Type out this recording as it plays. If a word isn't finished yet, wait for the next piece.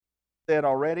said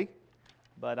already,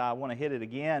 but I want to hit it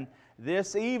again.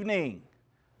 This evening,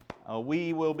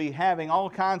 we will be having all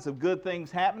kinds of good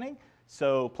things happening.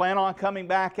 So plan on coming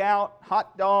back out.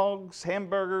 Hot dogs,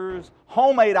 hamburgers,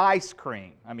 homemade ice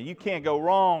cream. I mean, you can't go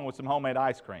wrong with some homemade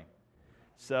ice cream.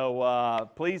 So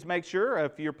please make sure,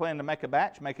 if you're planning to make a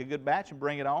batch, make a good batch and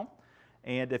bring it on.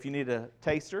 And if you need a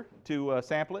taster to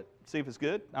sample it, see if it's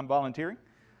good, I'm volunteering.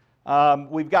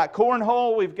 We've got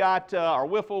cornhole, we've got our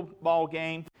wiffle ball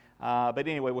game. But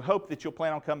anyway, we hope that you'll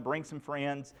plan on coming, bring some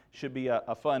friends. Should be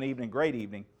a fun evening, great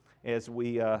evening, as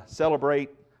we celebrate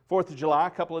 4th of July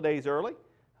a couple of days early.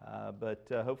 But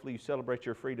hopefully you celebrate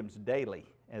your freedoms daily,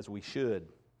 as we should.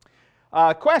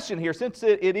 Question here, since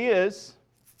it is,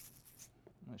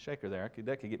 shaker there,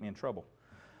 that could get me in trouble.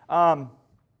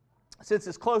 Since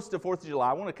it's close to 4th of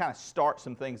July, I want to kind of start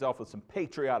some things off with some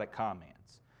patriotic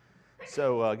comments.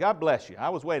 So God bless you. I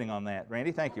was waiting on that,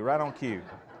 Randy. Thank you. Right on cue.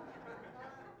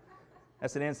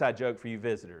 That's an inside joke for you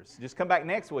visitors. Just come back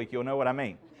next week. You'll know what I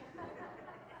mean.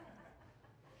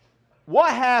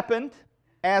 What happened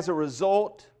as a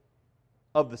result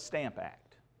of the Stamp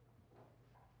Act?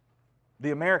 The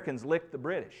Americans licked the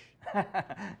British.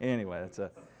 Anyway, that's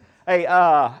a... Hey,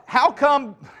 how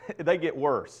come... They get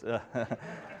worse.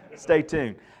 Stay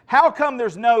tuned. How come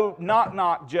there's no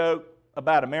knock-knock joke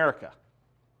about America?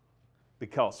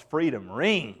 Because freedom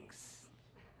rings.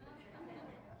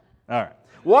 All right.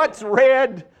 What's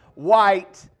red,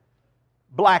 white,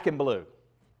 black, and blue?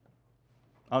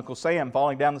 Uncle Sam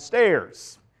falling down the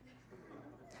stairs.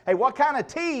 Hey, what kind of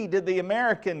tea did the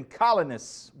American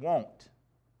colonists want?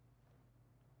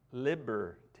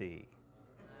 Liberty.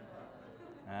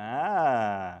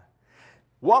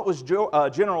 What was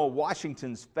General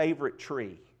Washington's favorite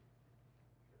tree?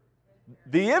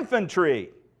 The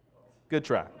infantry. Good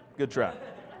try. Good try.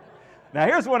 Now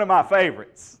here's one of my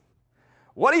favorites.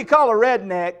 What do you call a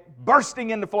redneck bursting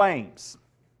into flames?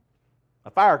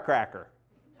 A firecracker.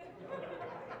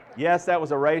 Yes, that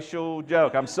was a racial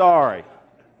joke. I'm sorry.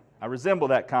 I resemble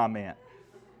that comment.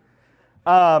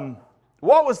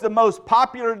 What was the most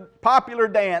popular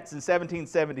dance in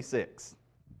 1776?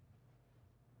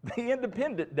 The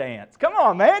independent dance. Come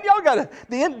on, man. Y'all got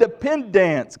the independent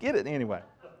dance. Get it anyway.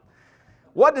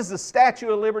 What does the Statue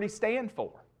of Liberty stand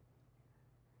for?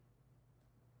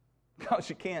 Because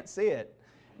you can't see it.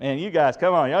 Man, you guys,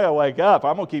 come on. Y'all got to wake up.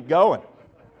 I'm going to keep going.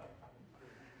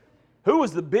 Who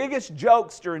was the biggest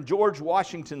jokester in George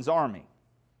Washington's army?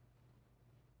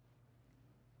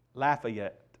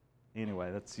 Lafayette.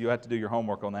 Anyway, you have to do your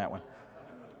homework on that one.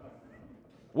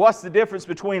 What's the difference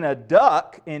between a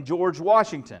duck and George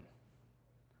Washington?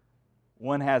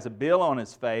 One has a bill on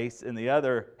his face and the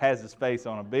other has his face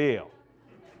on a bill.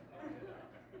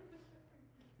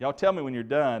 Y'all tell me when you're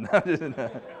done.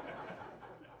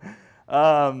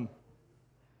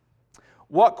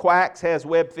 What quacks has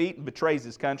webbed feet and betrays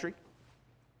his country?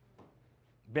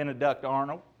 Benedict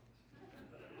Arnold.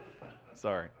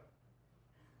 Sorry.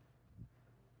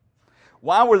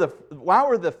 Why were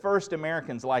the first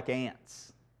Americans like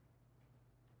ants?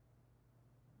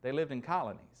 They lived in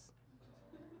colonies.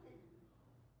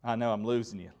 I know I'm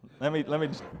losing you. Let me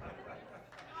just...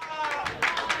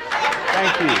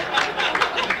 Thank you.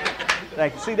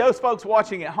 Thank you. See, those folks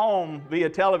watching at home via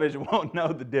television won't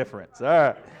know the difference. All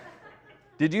right.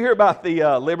 Did you hear about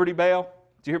the Liberty Bell?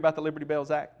 Did you hear about the Liberty Bell,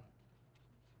 Zach?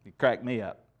 You cracked me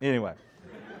up. Anyway.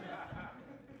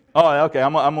 Oh, okay.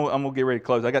 I'm gonna get ready to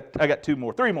close. I got three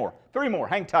more.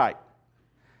 Hang tight.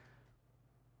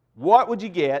 What would you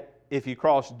get if you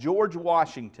crossed George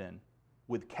Washington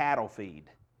with cattle feed?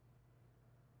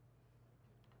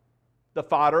 The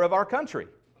fodder of our country.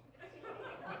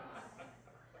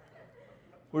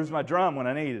 Where's my drum when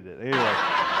I needed it? Anyway,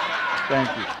 thank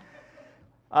you.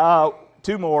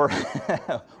 Two more.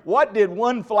 What did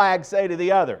one flag say to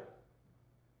the other?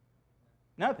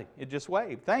 Nothing. It just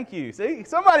waved. Thank you. See,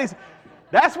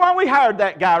 that's why we hired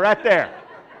that guy right there.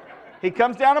 He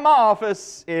comes down to my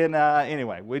office, and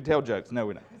anyway, we tell jokes. No,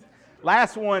 we don't.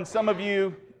 Last one, some of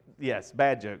you, yes,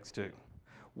 bad jokes too.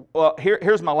 Well,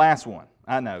 here's my last one.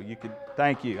 I know, you could,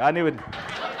 thank you. I knew it,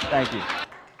 thank you.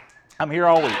 I'm here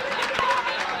all week.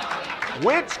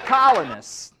 Which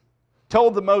colonists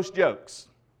told the most jokes?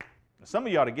 Now, some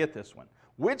of you ought to get this one.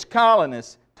 Which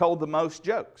colonists told the most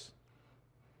jokes?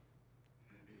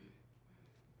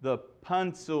 The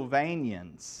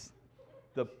Pennsylvanians.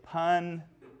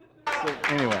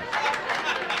 Anyway.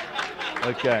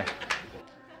 Okay.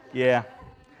 Yeah.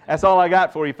 That's all I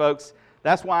got for you, folks.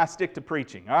 That's why I stick to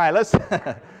preaching. All right, let's...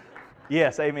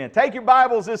 Yes, amen. Take your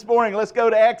Bibles this morning. Let's go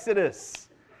to Exodus.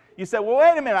 You say, well,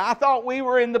 wait a minute. I thought we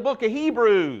were in the book of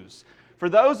Hebrews. For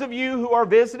those of you who are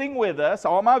visiting with us,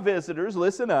 all my visitors,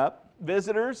 listen up.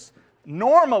 Visitors,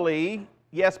 normally,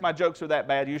 yes, my jokes are that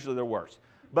bad, usually they're worse.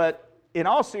 But in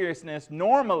all seriousness,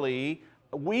 normally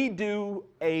we do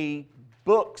a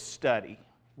book study.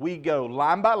 We go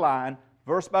line by line,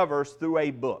 verse by verse through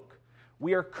a book.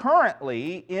 We are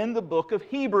currently in the book of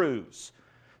Hebrews.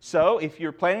 So if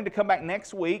you're planning to come back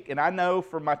next week, and I know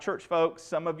for my church folks,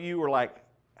 some of you are like,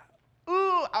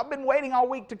 ooh, I've been waiting all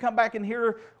week to come back and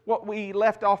hear what we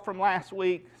left off from last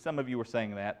week. Some of you were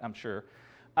saying that, I'm sure.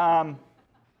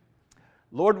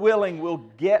 Lord willing, we'll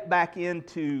get back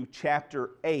into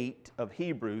chapter 8 of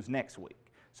Hebrews next week.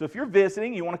 So if you're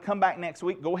visiting, you want to come back next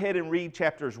week, go ahead and read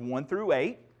chapters 1 through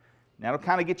 8. That'll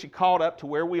kind of get you caught up to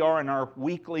where we are in our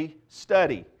weekly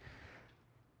study.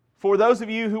 For those of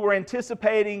you who are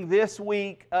anticipating this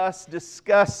week us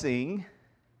discussing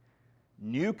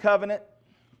New Covenant,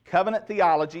 covenant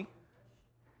theology,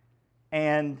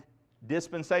 and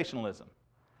dispensationalism,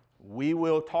 we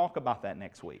will talk about that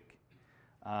next week.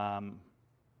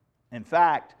 In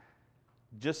fact,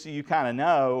 just so you kind of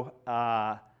know,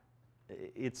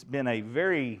 it's been a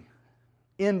very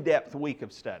in-depth week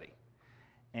of study.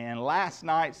 And last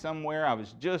night somewhere I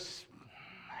was just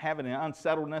having an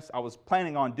unsettledness. I was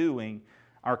planning on doing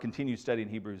our continued study in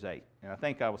Hebrews 8. And I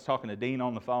think I was talking to Dean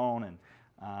on the phone, and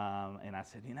I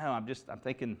said, I'm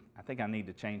thinking I need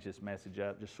to change this message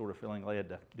up, just sort of feeling led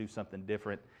to do something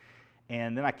different.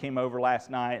 And then I came over last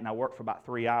night, and I worked for about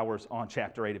 3 hours on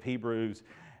chapter 8 of Hebrews,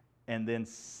 and then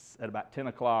at about 10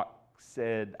 o'clock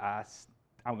said,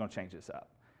 I'm going to change this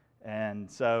up. And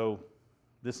so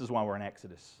this is why we're in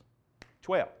Exodus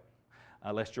 12,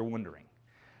 lest you're wondering.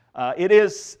 It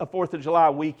is a 4th of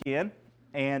July weekend,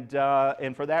 and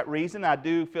for that reason, I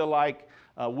do feel like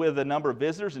with a number of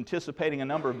visitors, anticipating a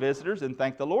number of visitors, and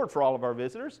thank the Lord for all of our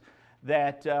visitors,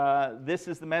 that this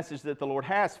is the message that the Lord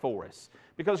has for us.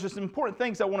 Because there's some important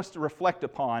things I want us to reflect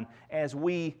upon as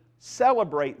we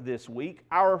celebrate this week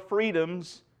our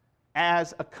freedoms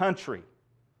as a country,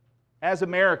 as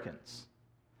Americans.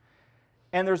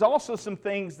 And there's also some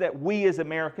things that we as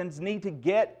Americans need to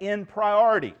get in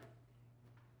priority.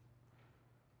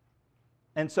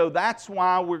 And so that's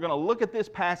why we're going to look at this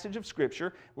passage of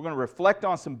Scripture. We're going to reflect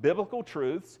on some biblical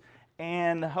truths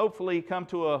and hopefully come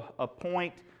to a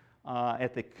point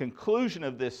at the conclusion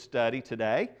of this study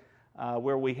today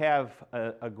where we have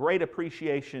a great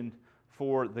appreciation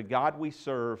for the God we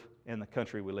serve and the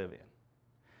country we live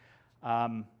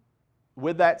in.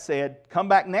 With that said, come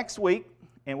back next week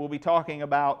and we'll be talking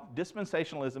about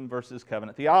dispensationalism versus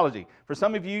covenant theology. For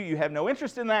some of you, you have no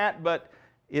interest in that, but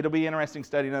it'll be an interesting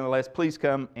study nonetheless. Please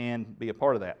come and be a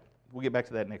part of that. We'll get back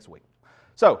to that next week.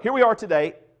 So here we are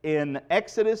today in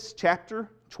Exodus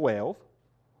chapter 12.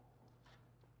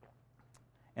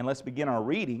 And let's begin our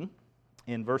reading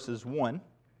in verses 1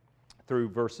 through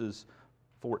verses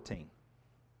 14.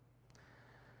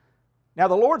 Now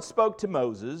the Lord spoke to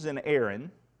Moses and Aaron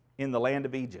in the land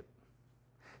of Egypt,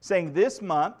 saying, This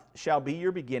month shall be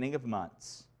your beginning of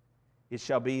months. It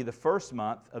shall be the first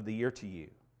month of the year to you.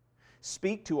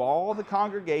 Speak to all the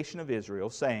congregation of Israel,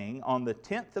 saying, On the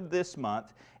 10th of this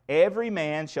month, every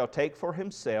man shall take for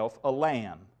himself a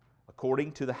lamb,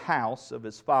 according to the house of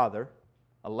his father,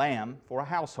 a lamb for a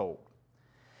household.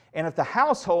 And if the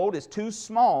household is too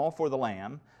small for the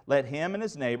lamb, let him and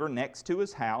his neighbor next to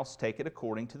his house take it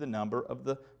according to the number of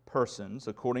the persons,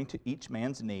 according to each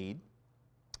man's need.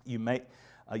 You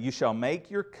shall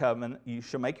make your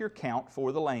count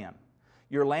for the lamb.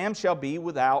 Your lamb shall be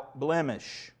without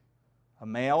blemish, a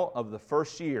male of the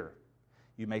first year.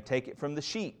 You may take it from the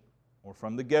sheep or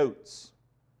from the goats.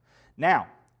 Now,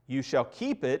 you shall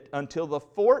keep it until the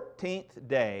 14th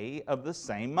day of the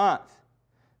same month.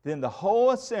 Then the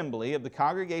whole assembly of the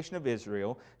congregation of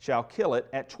Israel shall kill it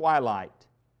at twilight.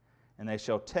 And they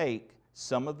shall take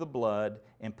some of the blood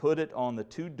and put it on the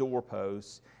 2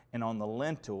 doorposts and on the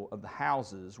lintel of the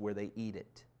houses where they eat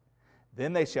it.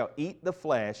 Then they shall eat the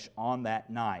flesh on that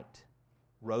night,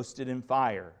 roasted in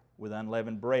fire with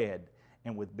unleavened bread,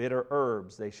 and with bitter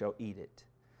herbs they shall eat it.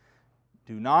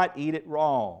 Do not eat it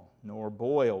raw, nor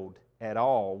boiled at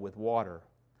all with water,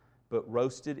 but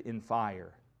roasted in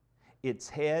fire, its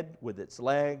head with its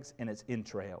legs and its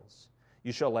entrails.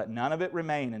 You shall let none of it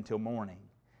remain until morning,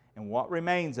 and what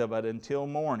remains of it until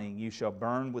morning you shall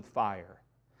burn with fire.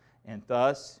 And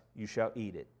thus you shall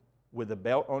eat it, with a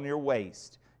belt on your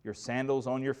waist, your sandals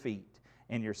on your feet,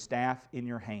 and your staff in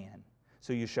your hand.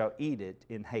 So you shall eat it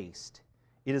in haste.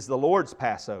 It is the Lord's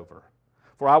Passover.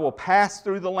 For I will pass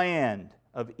through the land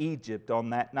of Egypt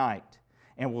on that night,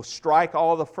 and will strike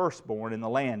all the firstborn in the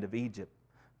land of Egypt,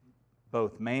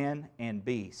 both man and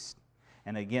beast.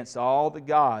 and against all the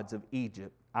gods of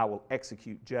Egypt I will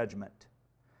execute judgment.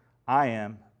 I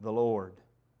am the Lord.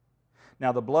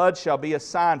 Now the blood shall be a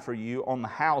sign for you on the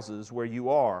houses where you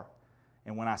are,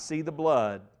 and when I see the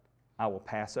blood, I will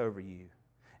pass over you.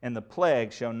 And the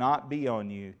plague shall not be on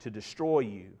you to destroy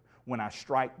you when I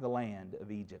strike the land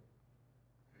of Egypt.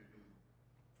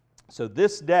 So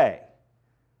this day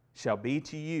shall be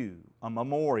to you a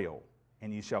memorial,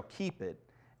 and you shall keep it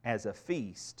as a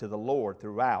feast to the Lord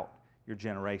throughout your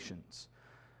generations.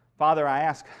 Father, I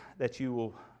ask that you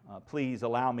will please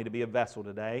allow me to be a vessel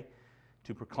today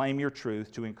to proclaim your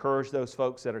truth, to encourage those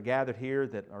folks that are gathered here,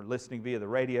 that are listening via the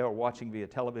radio or watching via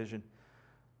television.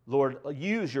 Lord,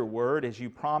 use your word as you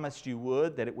promised you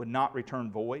would, that it would not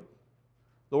return void.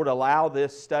 Lord, allow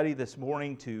this study this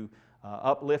morning to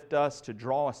uplift us, to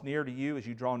draw us near to you as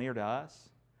you draw near to us.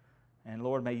 And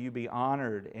Lord, may you be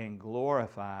honored and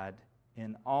glorified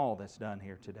in all that's done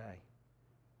here today.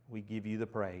 We give you the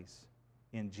praise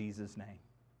in Jesus' name.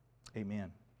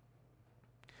 Amen.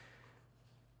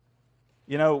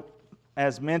 You know,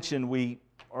 as mentioned, we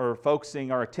are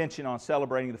focusing our attention on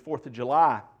celebrating the 4th of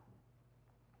July.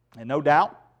 And no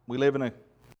doubt, we live in a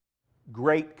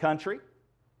great country.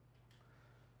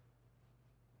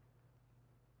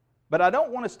 But I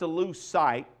don't want us to lose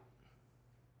sight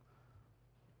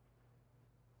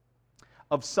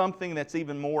of something that's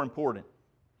even more important.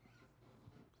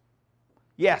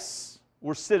 Yes,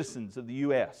 we're citizens of the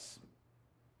U.S.,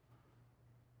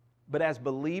 but as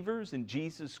believers in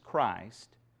Jesus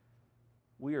Christ,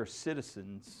 we are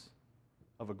citizens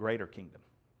of a greater kingdom.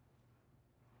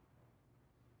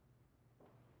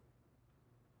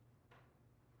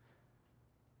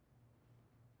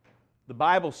 The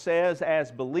Bible says, as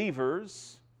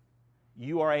believers,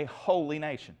 you are a holy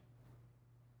nation.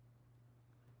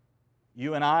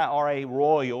 You and I are a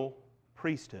royal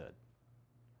priesthood.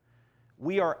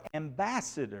 We are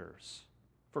ambassadors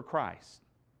for Christ.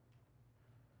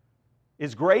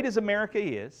 As great as America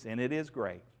is, and it is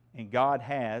great, and God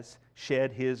has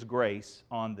shed His grace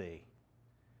on thee,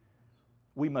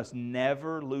 we must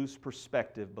never lose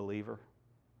perspective, believer.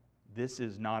 This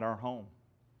is not our home.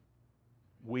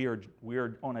 We are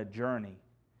on a journey.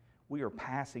 We are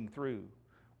passing through.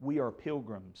 We are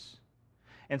pilgrims.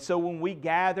 And so when we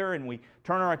gather and we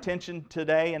turn our attention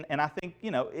today, and I think,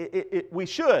 we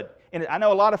should. And I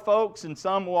know a lot of folks, and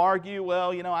some will argue,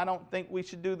 well, I don't think we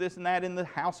should do this and that in the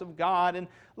house of God. And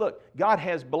look, God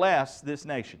has blessed this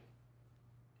nation.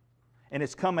 And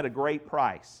it's come at a great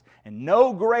price. And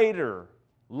no greater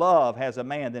love has a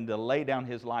man than to lay down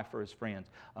his life for his friends.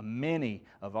 Many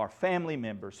of our family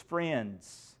members,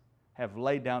 friends, have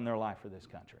laid down their life for this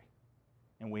country.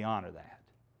 And we honor that.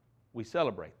 We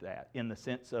celebrate that in the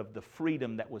sense of the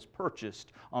freedom that was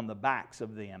purchased on the backs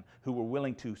of them who were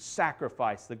willing to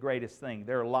sacrifice the greatest thing,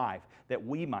 their life, that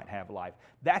we might have life.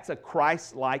 That's a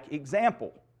Christ-like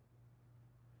example.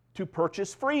 To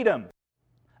purchase freedom.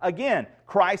 Again,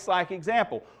 Christ-like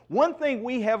example. One thing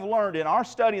we have learned in our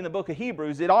study in the book of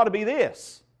Hebrews, it ought to be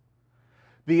this.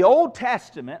 The Old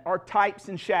Testament are types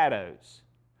and shadows.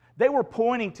 They were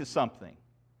pointing to something.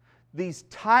 These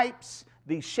types,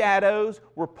 these shadows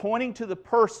were pointing to the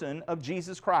person of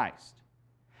Jesus Christ.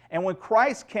 And when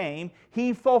Christ came,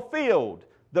 He fulfilled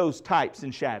those types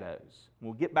and shadows.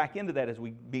 We'll get back into that as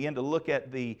we begin to look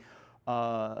at the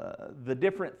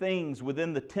different things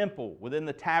within the temple, within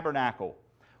the tabernacle.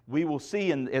 We will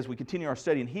see, as we continue our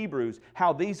study in Hebrews,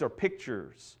 how these are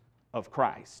pictures of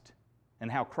Christ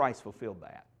and how Christ fulfilled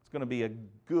that. It's going to be a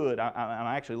good, I'm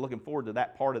actually looking forward to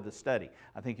that part of the study.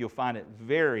 I think you'll find it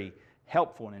very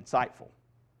helpful and insightful.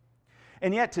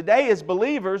 And yet today as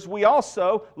believers, we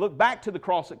also look back to the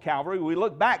cross at Calvary. We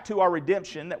look back to our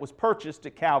redemption that was purchased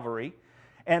at Calvary.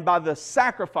 And by the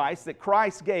sacrifice that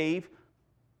Christ gave,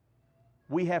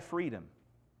 we have freedom.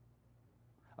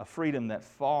 A freedom that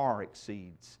far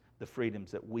exceeds the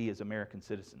freedoms that we as American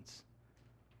citizens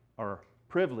are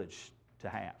privileged to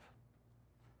have.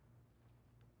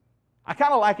 I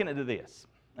kind of liken it to this.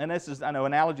 And this is, I know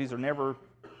analogies are never,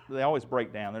 they always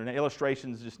break down. Their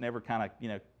illustrations just never kind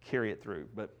of, carry it through.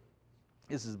 But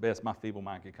this is the best my feeble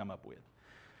mind could come up with.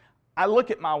 I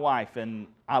look at my wife, and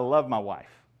I love my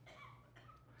wife.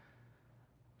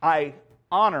 I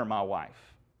honor my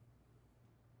wife.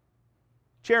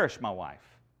 Cherish my wife.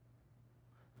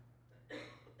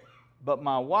 But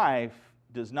my wife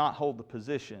does not hold the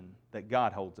position that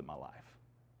God holds in my life.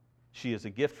 She is a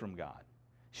gift from God.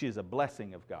 She is a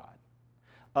blessing of God.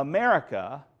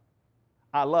 America,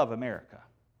 I love America.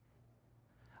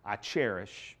 I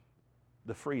cherish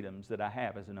the freedoms that I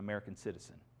have as an American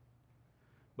citizen.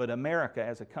 But America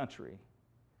as a country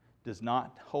does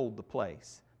not hold the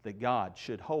place that God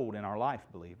should hold in our life,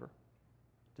 believer.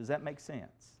 Does that make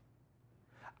sense?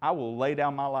 I will lay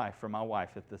down my life for my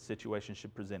wife if the situation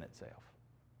should present itself.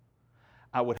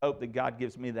 I would hope that God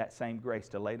gives me that same grace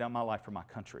to lay down my life for my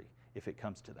country if it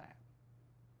comes to that.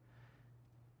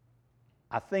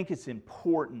 I think it's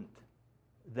important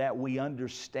that we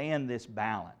understand this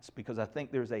balance, because I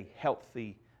think there's a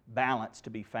healthy balance to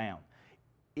be found.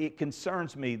 It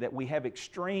concerns me that we have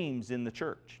extremes in the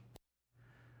church.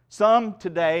 Some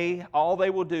today, all they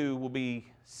will do will be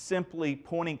simply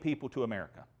pointing people to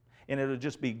America. And it'll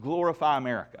just be glorify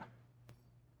America.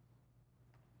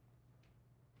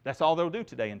 That's all they'll do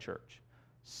today in church.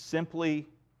 Simply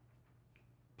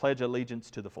pledge allegiance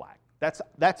to the flag.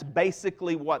 That's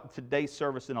basically what today's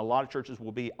service in a lot of churches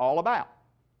will be all about.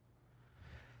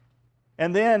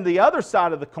 And then the other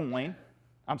side of the coin,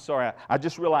 I'm sorry, I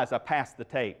just realized I passed the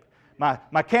tape.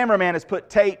 My cameraman has put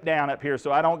tape down up here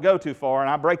so I don't go too far and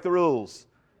I break the rules.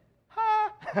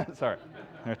 Sorry,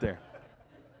 right there.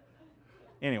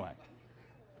 Anyway.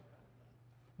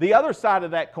 The other side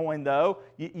of that coin, though,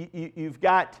 you've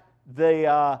got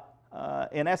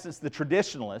in essence, the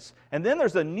traditionalists. And then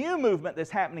there's a new movement that's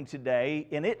happening today,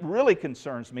 and it really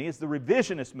concerns me, is the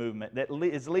revisionist movement that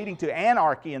is leading to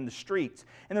anarchy in the streets.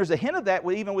 And there's a hint of that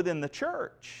even within the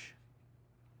church.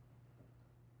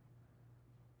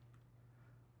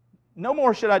 No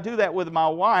more should I do that with my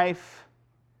wife,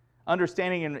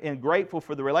 understanding and grateful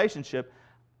for the relationship.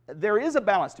 There is a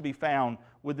balance to be found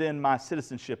within my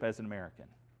citizenship as an American.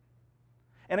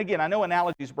 And again, I know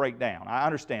analogies break down. I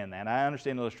understand that. I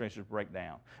understand illustrations break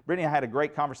down. Brittany and I had a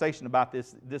great conversation about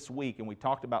this week, and we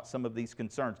talked about some of these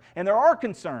concerns. And there are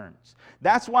concerns.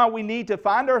 That's why we need to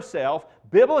find ourselves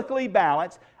biblically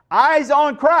balanced, eyes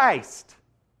on Christ.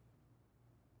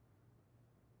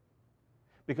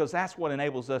 Because that's what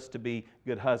enables us to be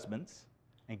good husbands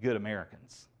and good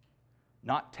Americans.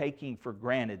 Not taking for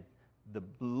granted the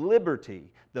liberty,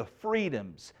 the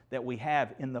freedoms that we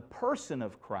have in the person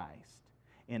of Christ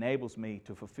enables me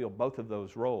to fulfill both of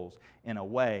those roles in a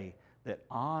way that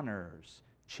honors,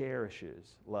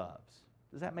 cherishes, loves.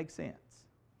 Does that make sense?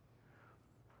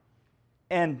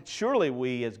 And surely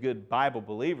we, as good Bible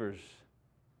believers,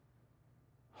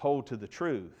 hold to the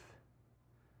truth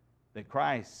that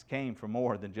Christ came for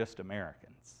more than just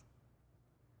Americans.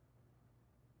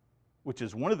 Which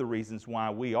is one of the reasons why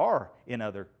we are in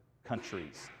other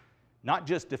countries. Not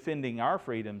just defending our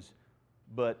freedoms,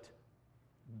 but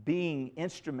being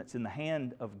instruments in the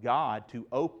hand of God to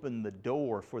open the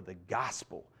door for the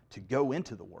gospel to go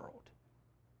into the world.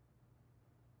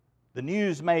 The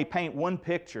news may paint one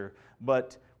picture,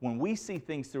 but when we see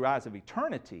things through eyes of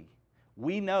eternity,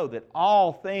 we know that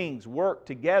all things work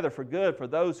together for good for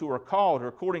those who are called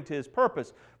according to His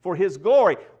purpose for His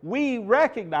glory. We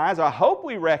recognize, I hope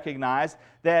we recognize,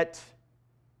 that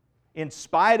in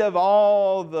spite of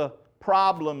all the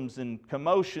problems and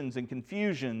commotions and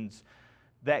confusions,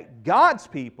 that God's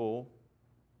people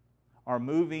are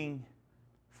moving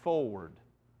forward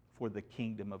for the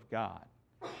kingdom of God.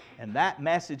 And that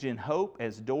message in hope,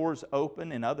 as doors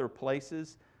open in other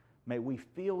places, may we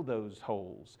fill those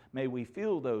holes. May we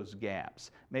fill those gaps.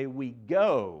 May we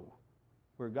go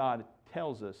where God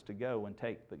tells us to go and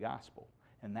take the gospel.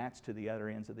 And that's to the other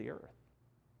ends of the earth.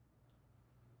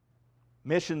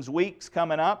 Missions Week's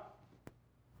coming up.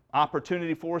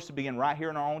 Opportunity for us to begin right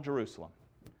here in our own Jerusalem.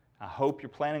 I hope you're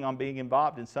planning on being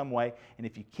involved in some way. And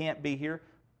if you can't be here,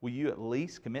 will you at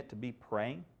least commit to be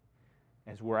praying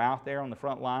as we're out there on the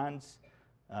front lines,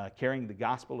 carrying the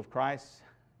gospel of Christ,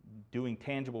 doing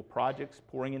tangible projects,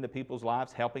 pouring into people's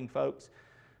lives, helping folks,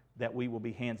 that we will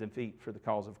be hands and feet for the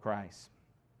cause of Christ.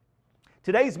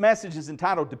 Today's message is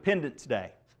entitled Dependence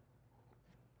Day.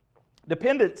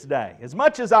 Dependence Day. As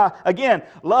much as I, again,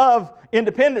 love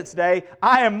Independence Day,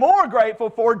 I am more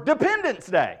grateful for Dependence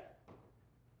Day.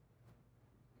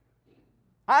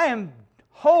 I am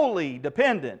wholly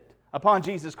dependent upon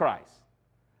Jesus Christ.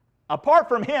 Apart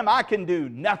from Him, I can do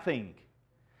nothing.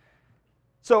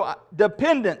 So,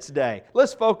 Dependence Day.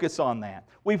 Let's focus on that.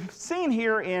 We've seen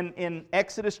here in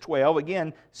Exodus 12,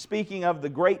 again, speaking of the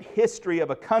great history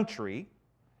of a country,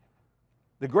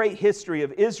 the great history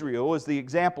of Israel is the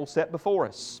example set before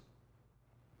us.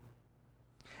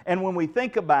 And when we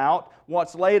think about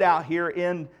what's laid out here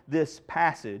in this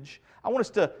passage, I want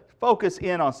us to focus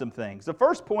in on some things. The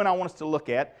first point I want us to look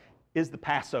at is the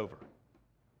Passover.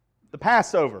 The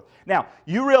Passover. Now,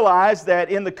 you realize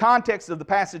that in the context of the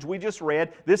passage we just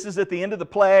read, this is at the end of the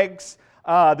plagues.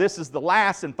 This is the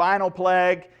last and final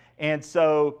plague. And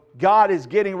so God is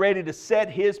getting ready to set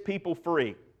His people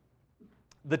free.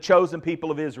 The chosen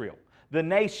people of Israel. The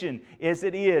nation, as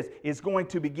it is going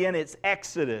to begin its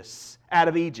exodus out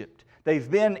of Egypt.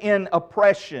 They've been in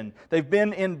oppression. They've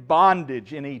been in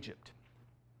bondage in Egypt.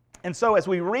 And so as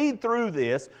we read through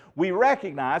this, we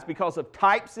recognize, because of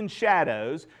types and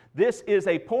shadows, this is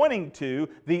a pointing to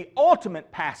the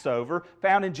ultimate Passover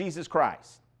found in Jesus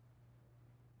Christ.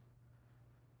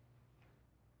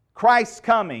 Christ's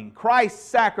coming, Christ's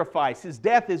sacrifice, His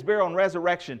death, His burial, and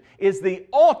resurrection is the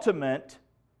ultimate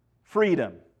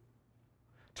freedom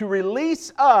to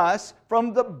release us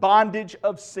from the bondage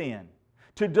of sin,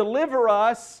 to deliver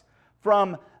us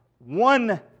from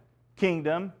one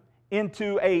kingdom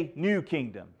into a new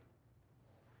kingdom.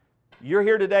 You're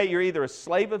here today, you're either a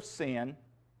slave of sin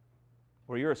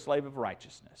or you're a slave of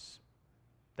righteousness.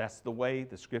 That's the way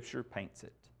the Scripture paints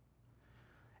it.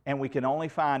 And we can only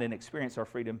find and experience our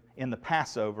freedom in the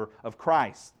Passover of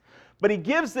Christ. But He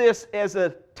gives this as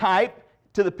a type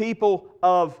to the people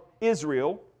of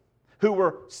Israel, who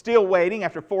were still waiting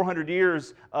after 400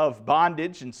 years of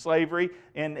bondage and slavery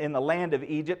in the land of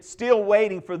Egypt, still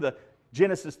waiting for the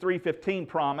Genesis 3:15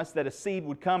 promise that a seed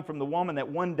would come from the woman that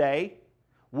one day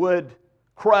would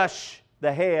crush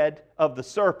the head of the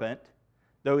serpent,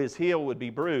 though his heel would be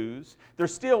bruised. They're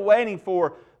still waiting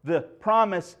for the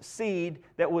promised seed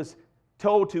that was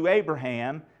told to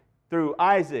Abraham through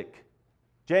Isaac,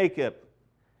 Jacob.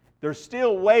 They're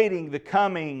still waiting the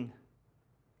coming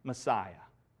Messiah.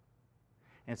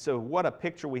 And so what a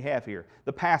picture we have here.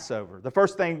 The Passover. The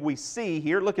first thing we see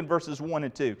here, look in verses 1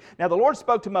 and 2. Now the Lord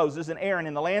spoke to Moses and Aaron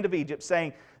in the land of Egypt,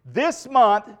 saying, "This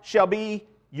month shall be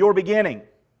your beginning."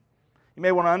 You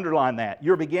may want to underline that,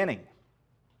 your beginning.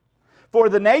 For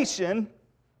the nation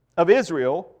of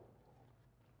Israel,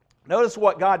 notice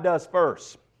what God does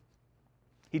first.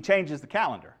 He changes the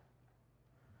calendar.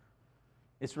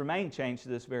 It's remained changed to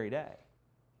this very day.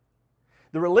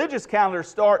 The religious calendar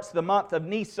starts the month of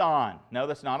Nisan. No,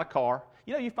 that's not a car.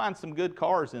 You know, you find some good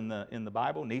cars in the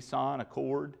Bible. Nissan,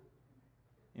 Accord.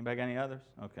 Anybody got any others?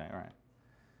 Okay, all right.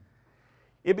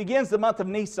 It begins the month of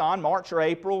Nisan, March or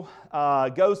April,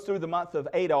 goes through the month of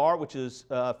Adar, which is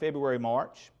February,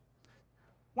 March.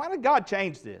 Why did God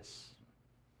change this?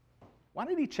 Why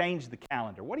did He change the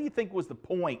calendar? What do you think was the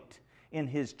point in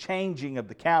His changing of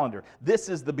the calendar? This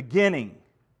is the beginning.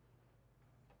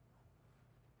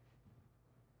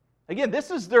 Again,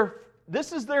 this is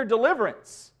their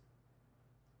deliverance.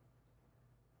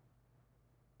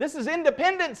 This is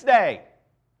Independence Day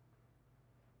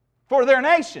for their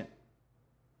nation.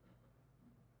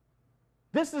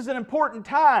 This is an important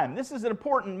time. This is an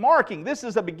important marking. This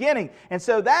is a beginning. And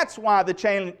so that's why the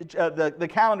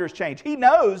calendar is changed. He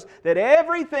knows that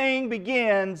everything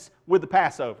begins with the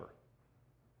Passover.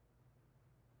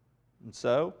 And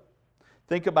so,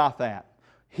 think about that.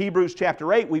 Hebrews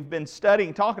chapter 8, we've been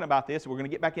studying, talking about this. We're going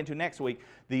to get back into next week.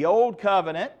 The old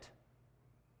covenant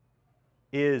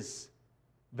is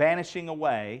vanishing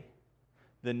away.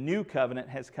 The new covenant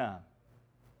has come.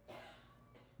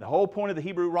 The whole point of the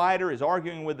Hebrew writer is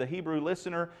arguing with the Hebrew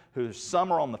listener, who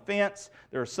some are on the fence.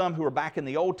 There are some who are back in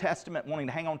the Old Testament wanting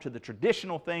to hang on to the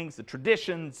traditional things, the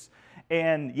traditions,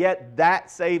 and yet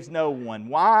that saves no one.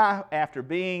 Why, after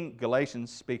being,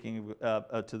 Galatians speaking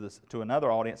to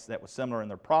another audience that was similar in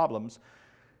their problems,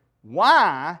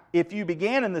 why, if you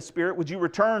began in the Spirit, would you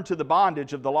return to the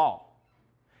bondage of the law?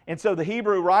 And so the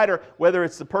Hebrew writer, whether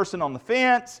it's the person on the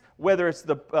fence, whether it's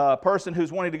the person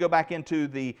who's wanting to go back into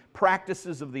the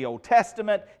practices of the Old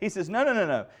Testament, he says,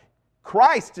 no.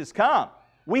 Christ has come.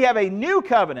 We have a new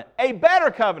covenant, a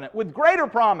better covenant with greater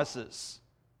promises.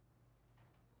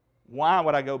 Why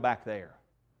would I go back there?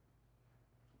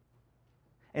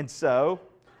 And so,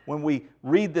 when we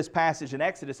read this passage in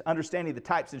Exodus, understanding the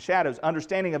types and shadows,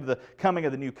 understanding of the coming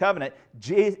of the new covenant,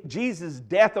 Jesus'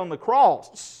 death on the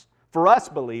cross for us,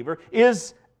 believer,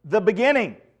 is the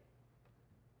beginning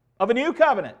of a new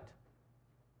covenant.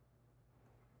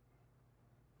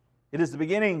 It is the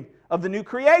beginning of the new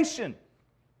creation.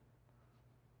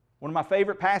 One of my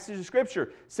favorite passages of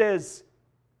Scripture says,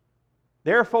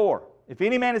 therefore, if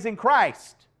any man is in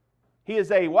Christ, he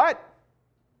is a what?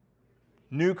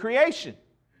 New creation.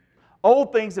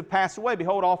 Old things have passed away.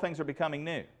 Behold, all things are becoming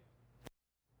new.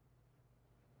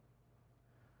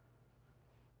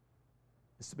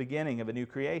 It's the beginning of a new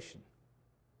creation.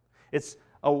 It's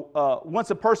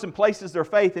once a person places their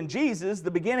faith in Jesus,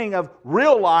 the beginning of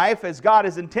real life as God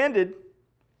has intended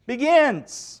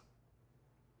begins.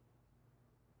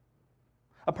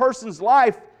 A person's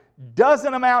life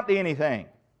doesn't amount to anything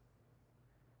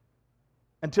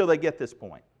until they get this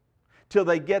point. Till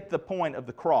they get the point of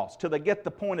the cross. Till they get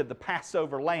the point of the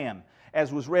Passover lamb.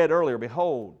 As was read earlier,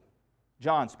 behold,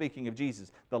 John speaking of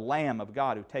Jesus, the Lamb of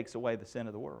God who takes away the sin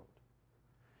of the world.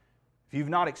 If you've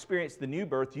not experienced the new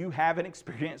birth, you haven't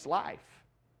experienced life.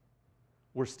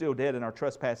 We're still dead in our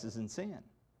trespasses and sin.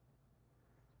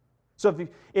 So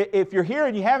if you're here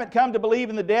and you haven't come to believe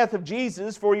in the death of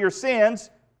Jesus for your sins,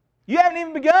 you haven't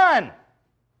even begun.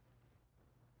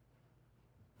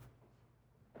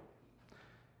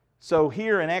 So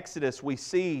here in Exodus, we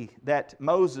see that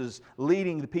Moses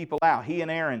leading the people out, he and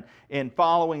Aaron, in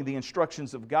following the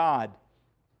instructions of God.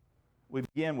 We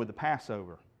begin with the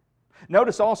Passover.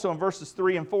 Notice also in verses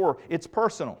 3 and 4, it's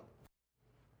personal.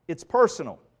 It's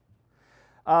personal.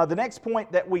 The next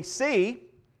point that we see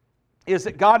is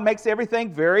that God makes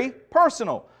everything very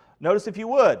personal. Notice if you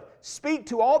would, speak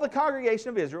to all the congregation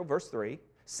of Israel, verse 3,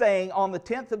 saying, on the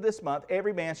 10th of this month,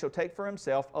 every man shall take for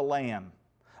himself a lamb,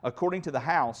 according to the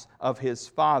house of his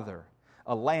father,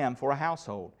 a lamb for a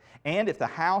household. And if the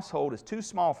household is too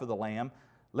small for the lamb,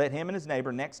 let him and his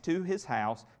neighbor next to his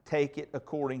house take it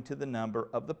according to the number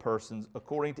of the persons,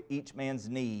 according to each man's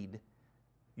need.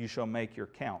 You shall make your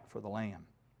count for the lamb.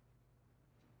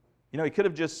 You know, he could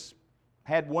have just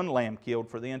had one lamb killed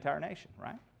for the entire nation,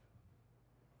 right?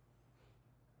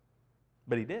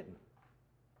 But he didn't.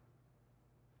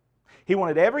 He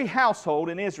wanted every household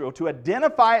in Israel to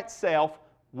identify itself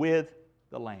with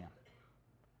the lamb.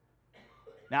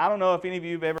 Now, I don't know if any of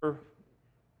you have ever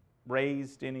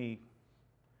raised any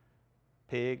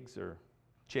pigs or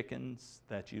chickens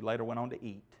that you later went on to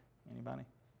eat. Anybody?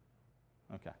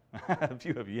 Okay. A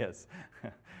few of you, yes.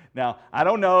 Now, I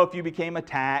don't know if you became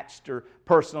attached or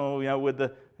personal, with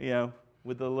the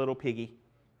little piggy.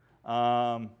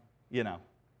 I'm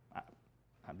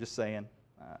just saying,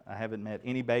 I haven't met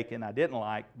any bacon I didn't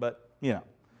like, but,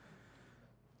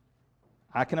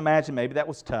 I can imagine maybe that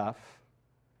was tough.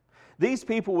 These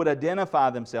people would identify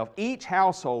themselves, each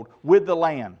household, with the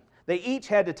lamb. They each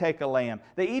had to take a lamb.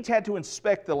 They each had to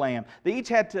inspect the lamb. They each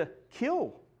had to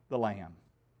kill the lamb.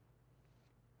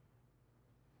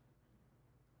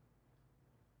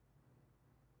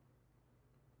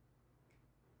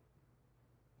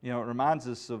 It reminds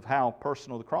us of how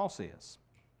personal the cross is.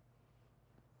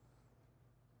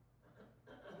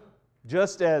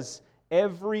 Just as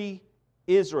every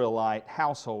Israelite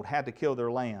household had to kill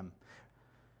their lamb,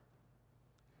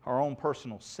 our own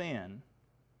personal sin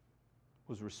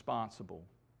was responsible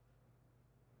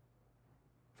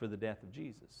for the death of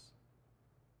Jesus.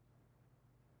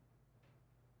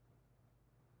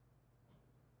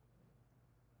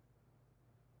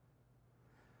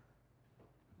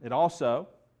 It also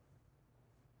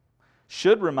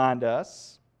should remind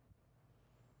us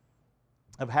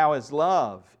of how His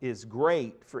love is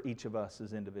great for each of us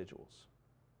as individuals.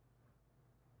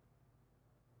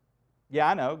 Yeah,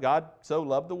 I know, God so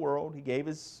loved the world, He gave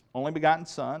His only begotten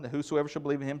Son, that whosoever shall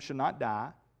believe in Him shall not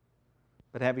die,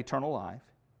 but have eternal life.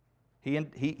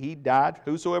 He died,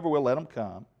 whosoever will, let him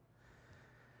come.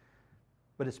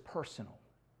 But it's personal.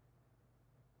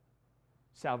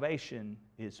 Salvation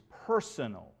is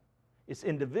personal. It's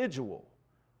individual.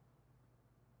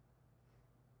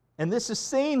 And this is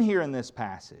seen here in this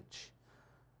passage.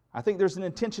 I think there's an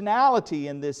intentionality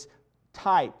in this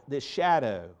type, this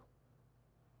shadow.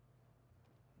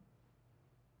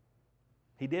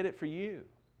 He did it for you.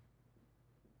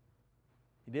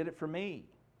 He did it for me.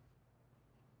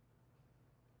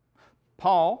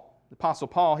 Paul, the Apostle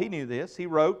Paul, he knew this. He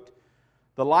wrote,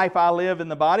 "The life I live in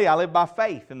the body, I live by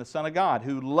faith in the Son of God,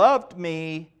 who loved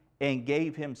me and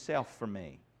gave Himself for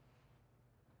me."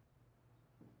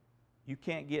 You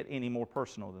can't get any more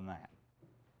personal than that.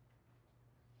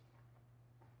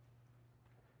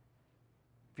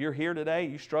 If you're here today,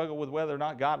 you struggle with whether or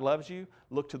not God loves you,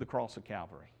 look to the cross of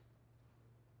Calvary.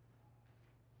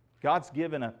 God's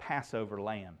given a Passover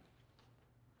lamb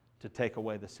to take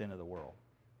away the sin of the world.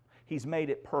 He's made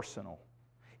it personal.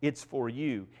 It's for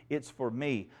you. It's for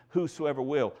me. Whosoever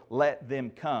will, let them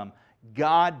come.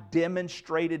 God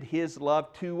demonstrated His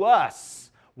love to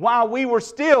us while we were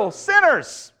still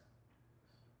sinners.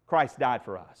 Christ died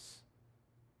for us.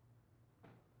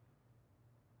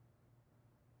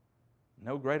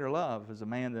 No greater love is a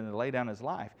man than to lay down his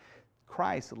life.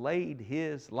 Christ laid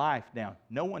His life down.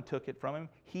 No one took it from Him.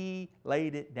 He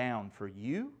laid it down for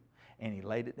you, and He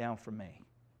laid it down for me.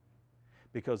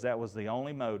 Because that was the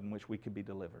only mode in which we could be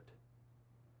delivered.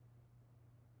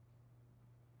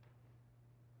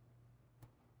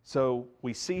 So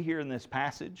we see here in this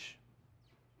passage,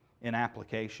 in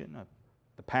application of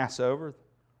the Passover,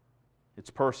 it's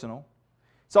personal.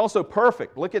 It's also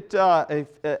perfect. Look at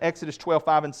Exodus 12,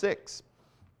 5 and 6.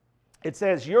 It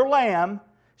says, "Your lamb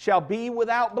shall be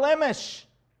without blemish."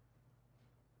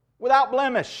 Without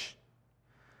blemish.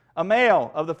 A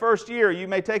male of the first year, you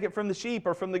may take it from the sheep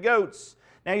or from the goats.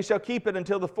 Now you shall keep it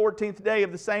until the 14th day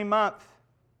of the same month.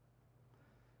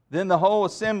 Then the whole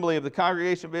assembly of the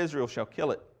congregation of Israel shall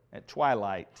kill it at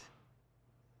twilight.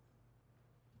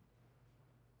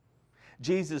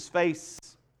 Jesus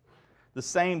faced the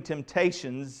same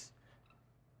temptations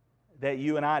that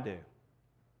you and I do.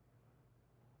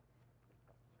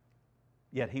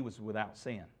 Yet He was without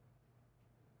sin,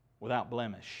 without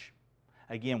blemish.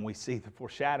 Again, we see the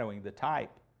foreshadowing, the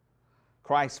type,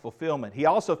 Christ's fulfillment. He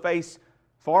also faced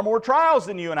far more trials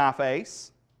than you and I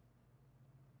face.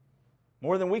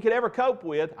 More than we could ever cope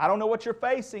with. I don't know what you're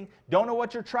facing. Don't know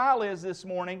what your trial is this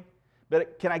morning.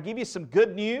 But can I give you some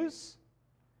good news?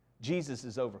 Jesus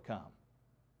is overcome.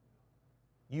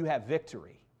 You have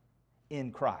victory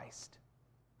in Christ.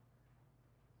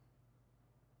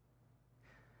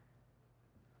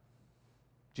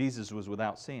 Jesus was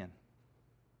without sin.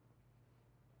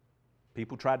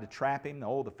 People tried to trap Him.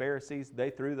 The Pharisees, they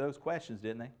threw those questions,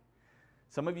 didn't they?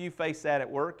 Some of you face that at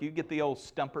work. You get the old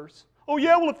stumpers. Oh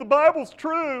yeah, well if the Bible's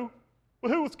true,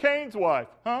 well who was Cain's wife?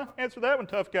 Huh? Answer that one,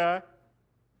 tough guy.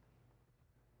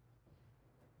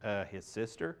 His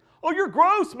sister. Oh, you're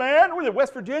gross, man. Were they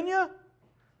West Virginia?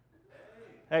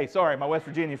 Hey, sorry, my West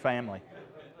Virginia family.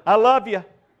 I love you,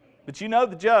 but you know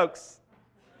the jokes.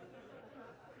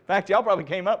 In fact, y'all probably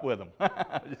came up with them.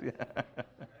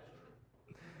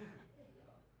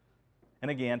 And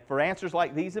again, for answers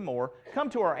like these and more, come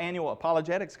to our annual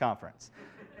apologetics conference.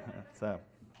 So,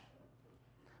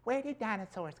 where did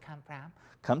dinosaurs come from?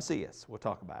 Come see us. We'll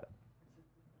talk about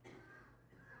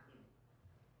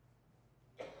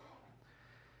it.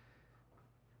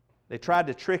 They tried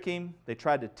to trick Him. They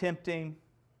tried to tempt Him.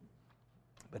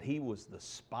 But He was the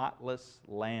spotless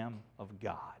Lamb of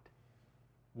God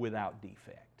without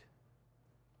defect.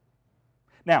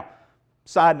 Now,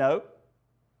 side note,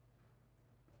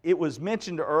 it was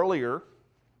mentioned earlier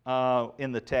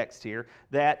in the text here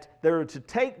that they were to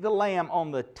take the lamb on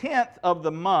the 10th of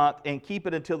the month and keep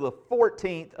it until the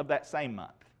 14th of that same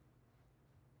month.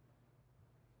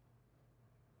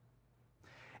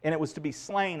 And it was to be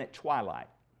slain at twilight.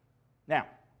 Now,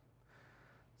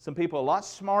 some people a lot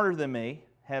smarter than me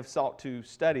have sought to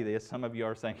study this. Some of you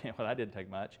are thinking, well, that didn't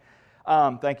take much.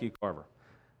 Thank you, Carver.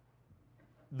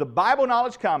 The Bible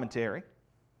Knowledge Commentary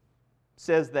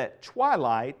says that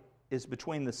twilight is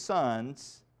between the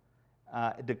sun's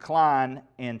decline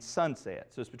and sunset.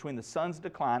 So it's between the sun's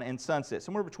decline and sunset,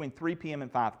 somewhere between 3 p.m.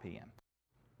 and 5 p.m.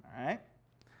 All right?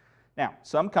 Now,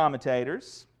 some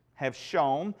commentators have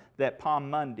shown that Palm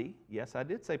Monday, yes, I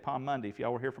did say Palm Monday. If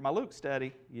y'all were here for my Luke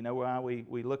study, you know why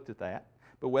we looked at that.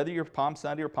 But whether you're Palm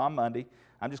Sunday or Palm Monday,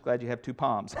 I'm just glad you have two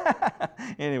palms.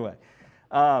 Anyway,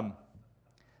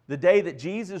 the day that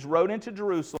Jesus rode into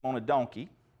Jerusalem on a donkey,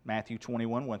 Matthew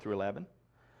 21, 1 through 11,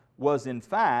 was in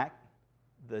fact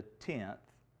the 10th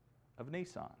of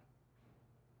Nisan.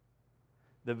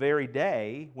 The very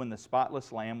day when the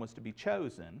spotless lamb was to be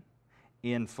chosen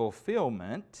in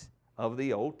fulfillment of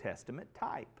the Old Testament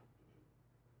type.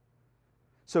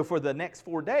 So for the next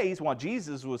 4 days, while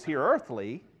Jesus was here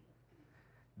earthly,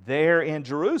 there in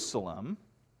Jerusalem,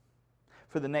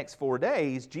 for the next 4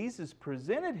 days, Jesus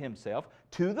presented Himself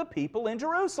to the people in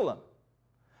Jerusalem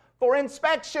for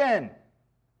inspection.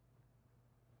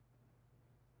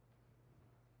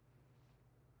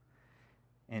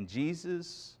 And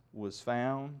Jesus was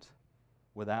found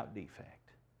without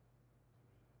defect.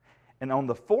 And on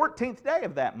the 14th day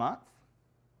of that month,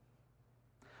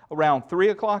 around 3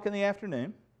 o'clock in the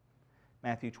afternoon,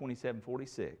 Matthew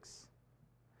 27:46,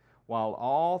 while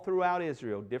all throughout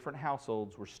Israel, different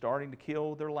households were starting to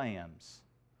kill their lambs,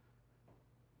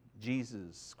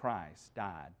 Jesus Christ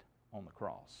died on the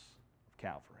cross of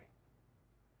Calvary.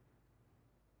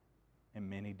 And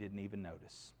many didn't even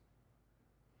notice.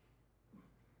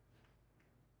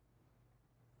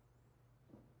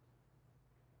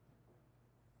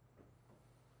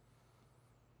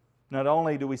 Not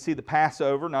only do we see the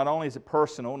Passover, not only is it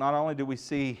personal, not only do we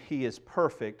see He is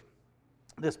perfect,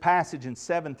 this passage in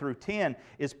 7 through 10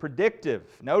 is predictive.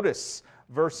 Notice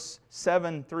verse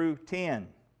 7 through 10.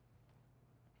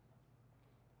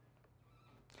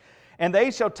 And they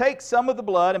shall take some of the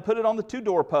blood and put it on the 2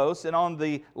 doorposts and on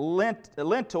the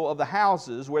lintel of the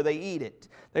houses where they eat it.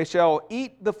 They shall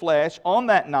eat the flesh on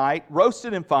that night,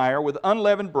 roasted in fire, with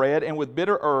unleavened bread and with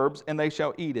bitter herbs, and they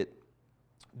shall eat it.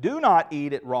 Do not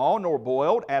eat it raw, nor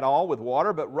boiled at all with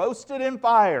water, but roasted in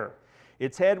fire,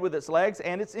 its head with its legs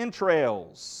and its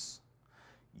entrails.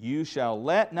 You shall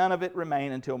let none of it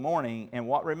remain until morning, and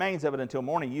what remains of it until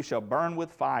morning you shall burn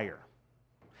with fire.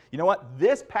 You know what?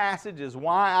 This passage is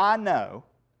why I know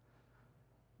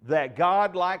that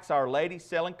God likes Our Lady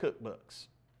selling cookbooks.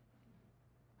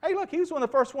 Hey, look, he was one of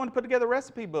the first ones to put together a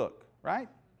recipe book, right?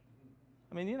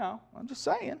 I mean, I'm just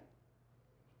saying.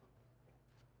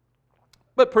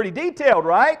 But pretty detailed,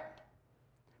 right?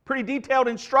 Pretty detailed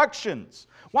instructions.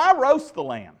 Why roast the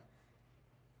lamb?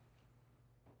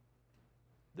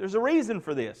 There's a reason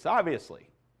for this, obviously.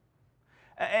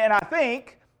 And I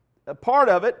think a part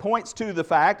of it points to the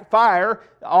fact fire,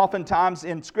 oftentimes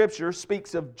in Scripture,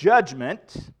 speaks of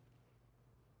judgment.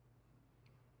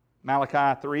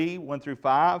 Malachi 3, 1 through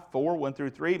 5, 4, 1 through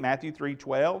 3, Matthew 3,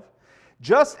 12.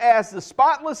 Just as the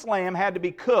spotless lamb had to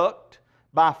be cooked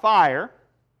by fire,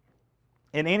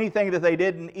 and anything that they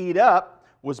didn't eat up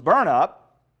was burnt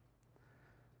up,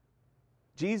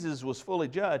 Jesus was fully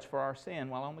judged for our sin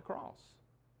while on the cross.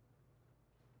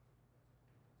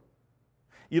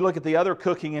 You look at the other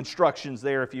cooking instructions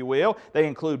there, if you will. They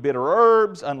include bitter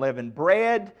herbs, unleavened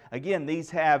bread. Again, these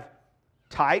have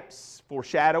types,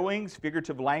 foreshadowings,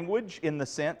 figurative language in the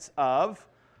sense of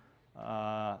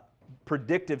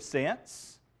predictive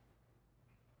sense.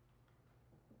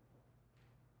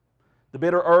 The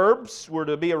bitter herbs were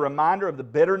to be a reminder of the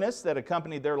bitterness that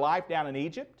accompanied their life down in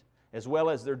Egypt, as well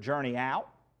as their journey out.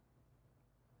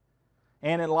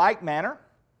 And in like manner,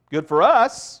 good for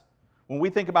us, when we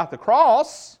think about the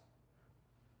cross,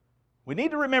 we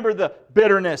need to remember the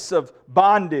bitterness of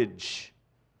bondage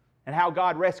and how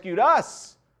God rescued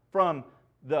us from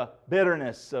the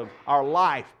bitterness of our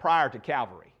life prior to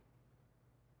Calvary.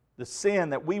 The sin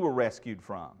that we were rescued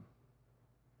from.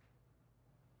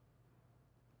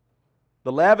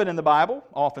 The leaven in the Bible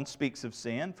often speaks of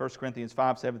sin. 1 Corinthians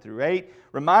 5, 7 through 8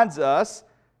 reminds us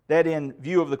that in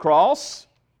view of the cross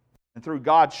and through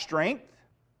God's strength,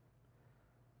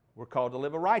 we're called to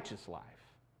live a righteous life.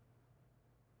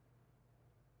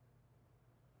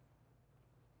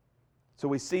 So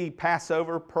we see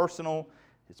Passover, personal,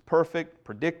 it's perfect,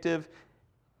 predictive.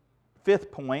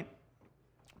 Fifth point,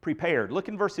 prepared. Look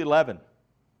in verse 11.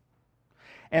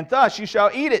 And thus you shall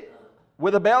eat it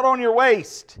with a belt on your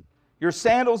waist, your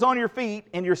sandals on your feet,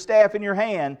 and your staff in your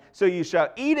hand. So you shall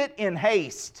eat it in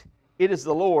haste. It is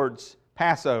the Lord's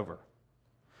Passover.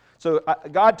 So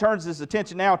God turns His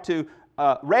attention now to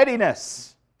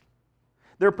readiness.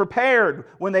 They're prepared.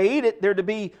 When they eat it, they're to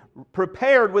be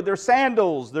prepared with their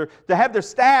sandals. They're to have their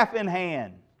staff in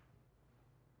hand.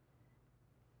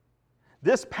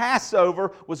 This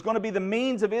Passover was going to be the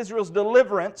means of Israel's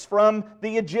deliverance from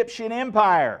the Egyptian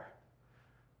Empire.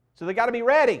 So they got to be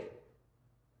ready.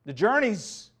 The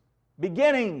journey's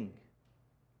beginning.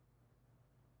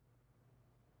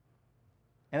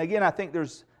 And again, I think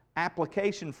there's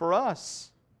application for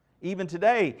us, even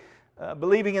today.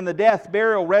 Believing in the death,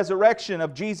 burial, resurrection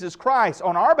of Jesus Christ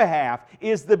on our behalf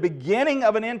is the beginning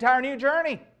of an entire new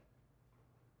journey.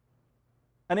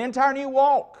 An entire new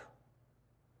walk.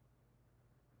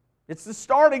 It's the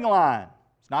starting line.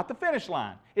 It's not the finish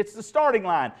line. It's the starting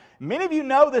line. Many of you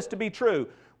know this to be true.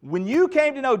 When you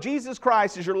came to know Jesus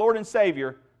Christ as your Lord and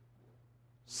Savior,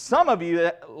 some of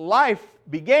you, life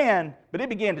began, but it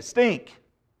began to stink.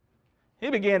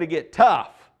 It began to get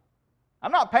tough.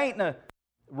 I'm not painting a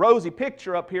rosy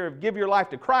picture up here of give your life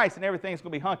to Christ and everything's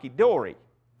going to be hunky-dory.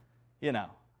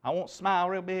 I won't smile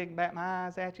real big and bat my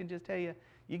eyes at you and just tell you,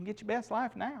 you can get your best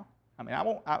life now.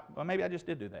 Maybe I just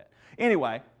did do that.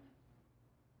 Anyway,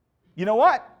 you know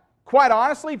what? Quite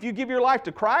honestly, if you give your life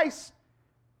to Christ,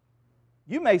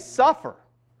 you may suffer.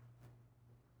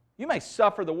 You may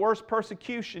suffer the worst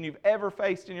persecution you've ever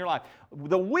faced in your life.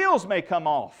 The wheels may come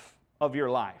off of your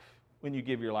life when you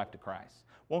give your life to Christ.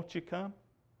 Won't you come?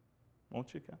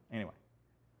 Won't you come? Anyway.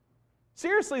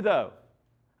 Seriously though,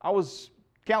 I was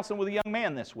counseling with a young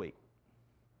man this week.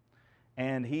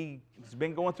 And he's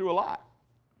been going through a lot.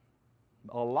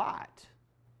 A lot.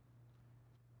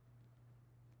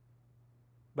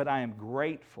 But I am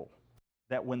grateful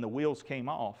that when the wheels came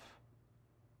off,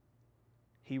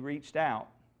 he reached out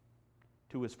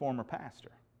to his former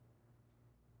pastor.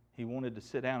 He wanted to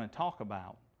sit down and talk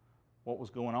about what was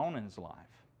going on in his life.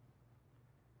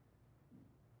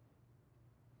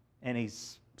 And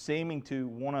he's seeming to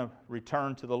want to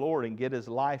return to the Lord and get his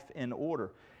life in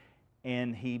order.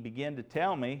 And he began to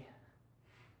tell me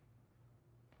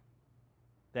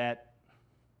that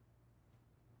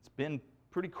it's been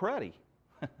pretty cruddy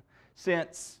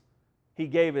since he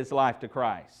gave his life to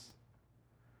Christ.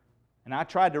 And I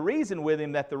tried to reason with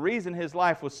him that the reason his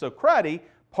life was so cruddy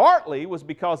partly was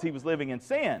because he was living in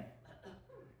sin.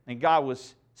 And God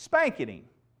was spanking him.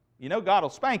 You know, God will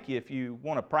spank you if you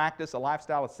want to practice a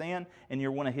lifestyle of sin and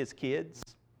you're one of His kids.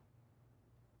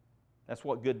 That's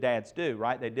what good dads do,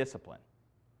 right? They discipline.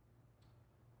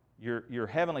 Your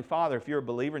Heavenly Father, if you're a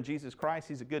believer in Jesus Christ,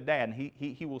 He's a good dad and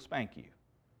He will spank you.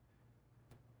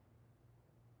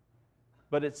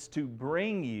 but it's to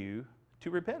bring you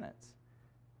to repentance.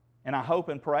 And I hope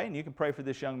and pray, and you can pray for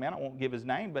this young man, I won't give his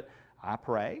name, but I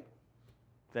pray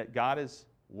that God is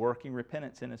working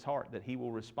repentance in his heart, that he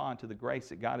will respond to the grace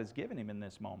that God has given him in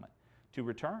this moment to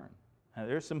return. Now,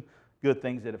 there's some good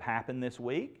things that have happened this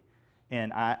week,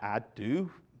 and I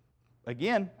do,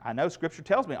 again, I know Scripture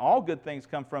tells me all good things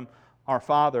come from our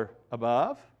Father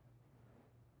above,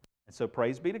 and so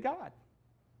praise be to God.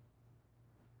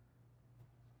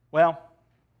 Well,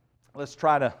 let's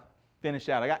try to finish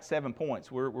out. I got 7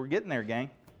 points. We're getting there, gang.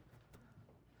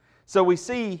 So we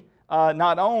see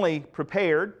not only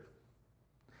prepared,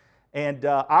 and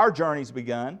our journey's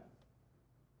begun.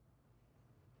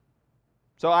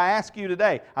 So I ask you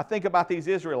today, I think about these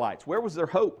Israelites. Where was their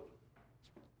hope?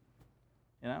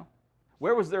 You know?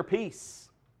 Where was their peace?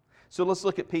 So let's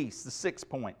look at peace, the 6th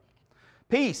point.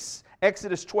 Peace,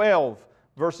 Exodus 12,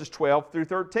 verses 12 through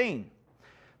 13.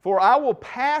 For I will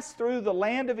pass through the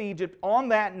land of Egypt on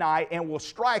that night and will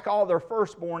strike all their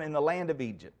firstborn in the land of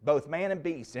Egypt, both man and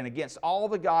beast, and against all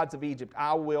the gods of Egypt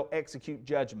I will execute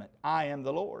judgment. I am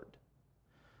the Lord.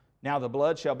 Now the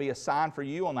blood shall be a sign for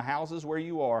you on the houses where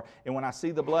you are, and when I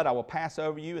see the blood I will pass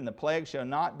over you, and the plague shall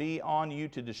not be on you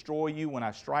to destroy you when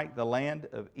I strike the land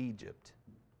of Egypt.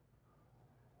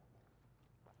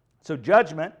 So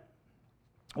judgment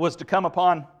was to come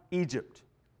upon Egypt.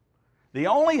 The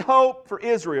only hope for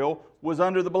Israel was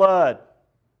under the blood.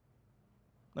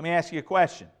 Let me ask you a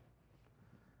question.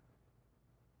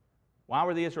 Why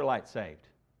were the Israelites saved?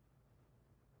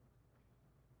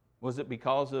 Was it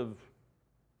because of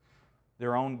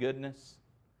their own goodness?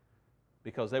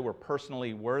 Because they were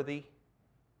personally worthy?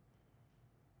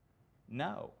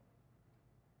 No.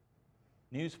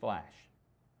 Newsflash.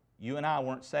 You and I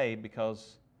weren't saved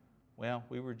because, well,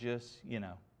 we were just,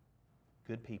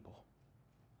 good people.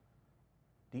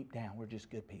 Deep down, we're just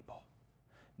good people.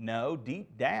 No,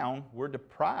 deep down, we're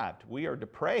deprived. We are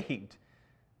depraved.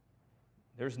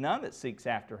 There's none that seeks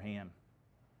after Him.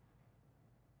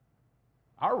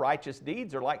 Our righteous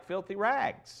deeds are like filthy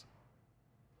rags.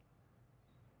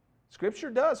 Scripture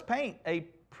does paint a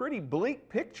pretty bleak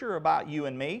picture about you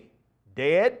and me.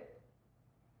 Dead.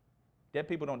 Dead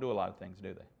people don't do a lot of things,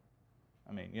 do they?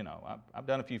 I mean, I've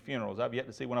done a few funerals. I've yet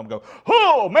to see one of them go,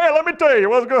 oh, man, let me tell you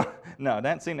what's going on. No, I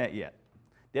haven't seen that yet.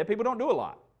 Dead people don't do a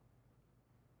lot.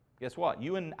 Guess what?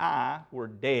 You and I were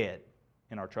dead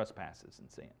in our trespasses and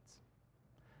sins.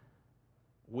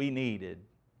 We needed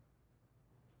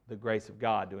the grace of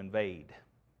God to invade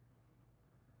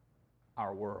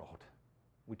our world.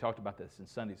 We talked about this in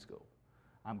Sunday school.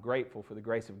 I'm grateful for the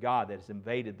grace of God that has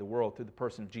invaded the world through the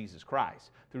person of Jesus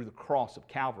Christ, through the cross of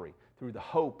Calvary, through the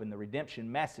hope and the redemption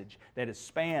message that has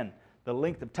spanned the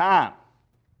length of time.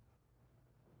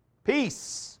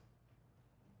 Peace.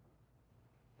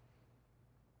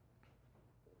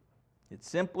 It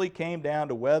simply came down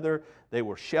to whether they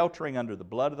were sheltering under the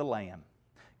blood of the Lamb.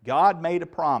 God made a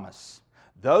promise.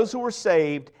 Those who were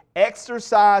saved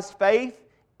exercised faith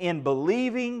in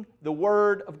believing the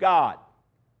Word of God.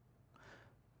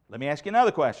 Let me ask you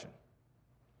another question.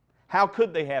 How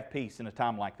could they have peace in a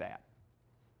time like that?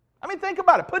 I mean, think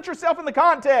about it. Put yourself in the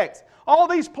context. All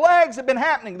these plagues have been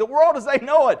happening. The world as they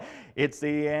know it. It's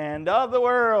the end of the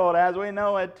world as we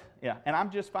know it. Yeah, and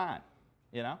I'm just fine,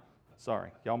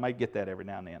 Sorry, y'all may get that every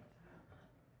now and then.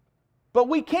 But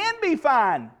we can be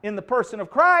fine in the person of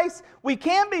Christ. We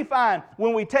can be fine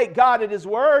when we take God at His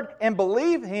Word and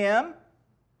believe Him.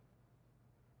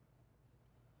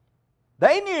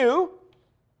 They knew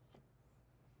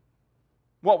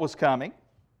what was coming.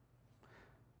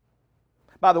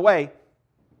 By the way,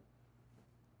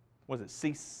 was it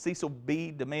Cecil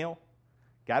B. DeMille?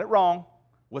 Got it wrong.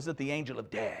 Was it the angel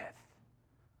of death?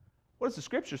 What does the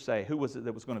Scripture say? Who was it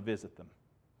that was going to visit them?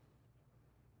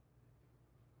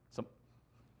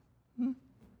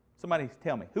 Somebody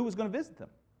tell me. Who was going to visit them?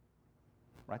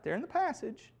 Right there in the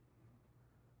passage.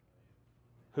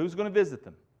 Who's going to visit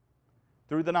them?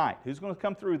 Through the night. Who's going to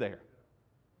come through there?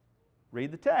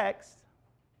 Read the text.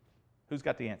 Who's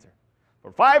got the answer?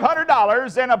 For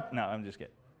 $500 and a... No, I'm just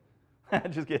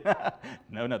kidding. Just kidding.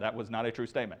 No, that was not a true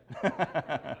statement.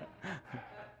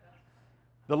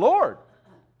 The Lord.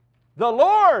 The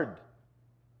Lord.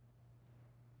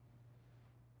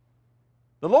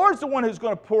 The Lord's the one who's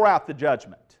going to pour out the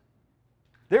judgment.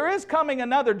 There is coming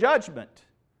another judgment.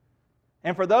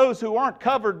 And for those who aren't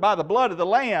covered by the blood of the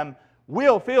Lamb,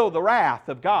 will feel the wrath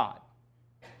of God.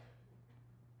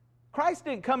 Christ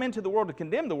didn't come into the world to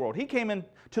condemn the world. He came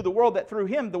into the world that through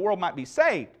Him the world might be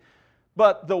saved.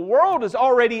 But the world is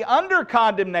already under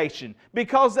condemnation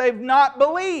because they've not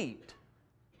believed.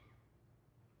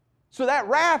 So that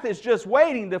wrath is just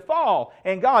waiting to fall,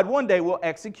 and God one day will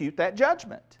execute that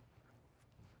judgment.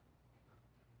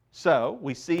 So,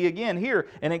 we see again here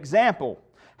an example.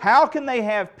 How can they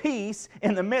have peace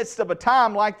in the midst of a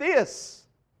time like this?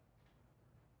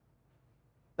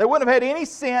 They wouldn't have had any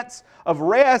sense of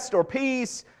rest or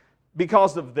peace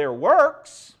because of their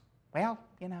works. Well,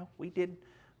 we did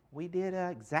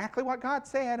exactly what God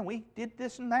said, and we did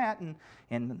this and that,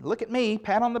 and look at me,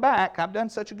 pat on the back, I've done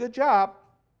such a good job.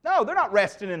 No, they're not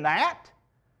resting in that.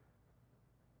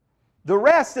 The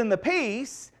rest and the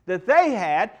peace that they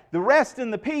had, the rest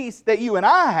and the peace that you and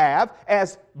I have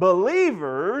as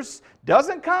believers,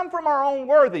 doesn't come from our own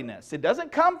worthiness. It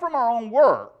doesn't come from our own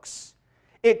works.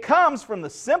 It comes from the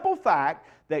simple fact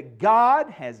that God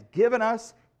has given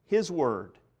us His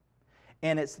Word.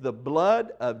 And it's the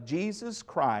blood of Jesus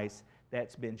Christ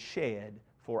that's been shed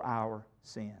for our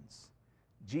sins.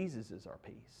 Jesus is our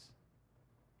peace.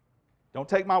 Don't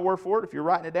take my word for it. If you're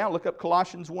writing it down, look up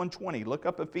Colossians 1:20. Look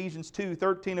up Ephesians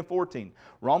 2:13 and 14.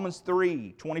 Romans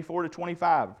 3:24 to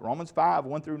 25. Romans 5,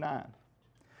 1 through 9.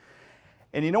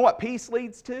 And you know what peace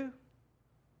leads to?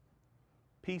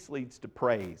 Peace leads to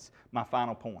praise. My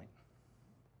final point.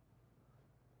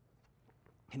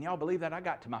 Can y'all believe that I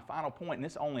got to my final point and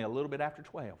it's only a little bit after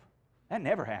 12? That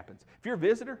never happens. If you're a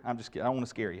visitor, I'm just kidding. I don't want to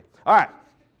scare you. All right.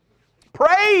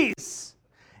 Praise.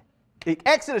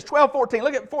 Exodus 12:14.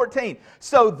 Look at 14.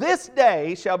 So this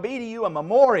day shall be to you a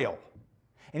memorial,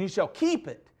 and you shall keep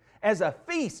it as a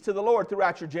feast to the Lord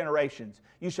throughout your generations.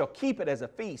 You shall keep it as a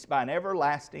feast by an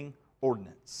everlasting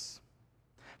ordinance.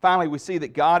 Finally, we see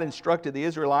that God instructed the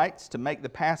Israelites to make the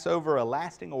Passover a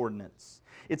lasting ordinance.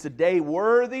 It's a day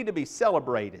worthy to be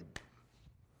celebrated.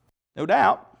 No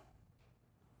doubt.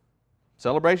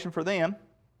 Celebration for them.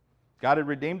 God had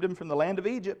redeemed them from the land of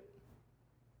Egypt.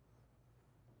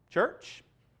 Church,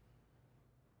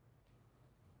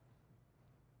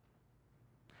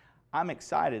 I'm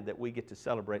excited that we get to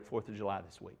celebrate 4th of July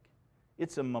this week.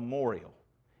 It's a memorial.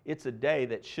 It's a day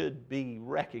that should be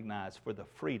recognized for the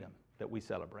freedom that we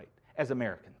celebrate as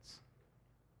Americans.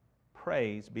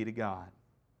 Praise be to God.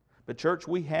 But church,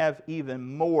 we have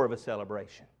even more of a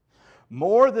celebration.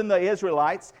 More than the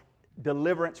Israelites'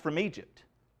 deliverance from Egypt.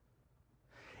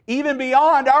 Even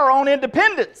beyond our own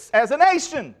independence as a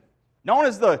nation, known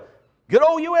as the good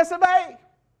old US of A.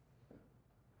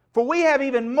 For we have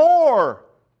even more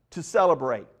to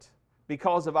celebrate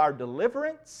because of our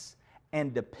deliverance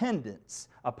and dependence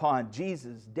upon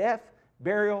Jesus' death,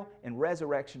 burial, and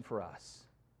resurrection for us.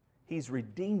 He's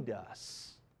redeemed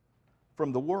us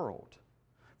from the world,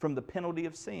 from the penalty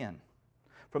of sin,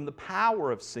 from the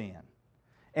power of sin,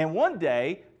 and one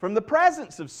day from the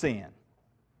presence of sin.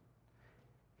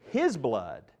 His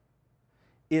blood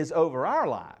is over our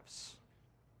lives.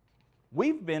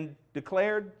 We've been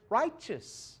declared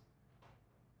righteous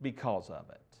because of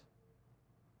it.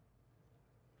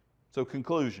 So,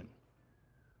 conclusion.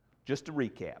 Just to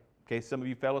recap, in case some of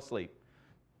you fell asleep,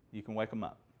 you can wake them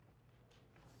up.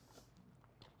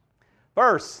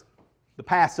 First, the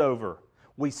Passover.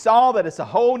 We saw that it's a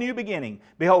whole new beginning.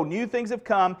 Behold, new things have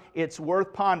come. It's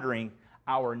worth pondering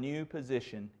our new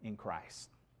position in Christ.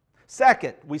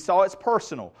 Second, we saw it's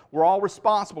personal. We're all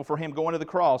responsible for Him going to the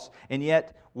cross, and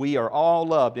yet we are all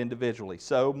loved individually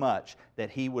so much that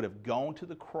He would have gone to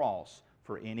the cross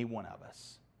for any one of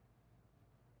us.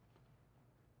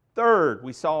 Third,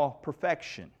 we saw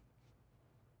perfection.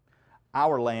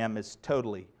 Our Lamb is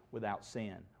totally without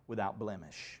sin, without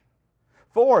blemish.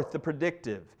 Fourth, the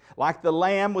predictive. Like the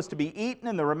lamb was to be eaten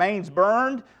and the remains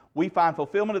burned, we find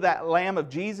fulfillment of that Lamb of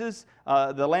Jesus,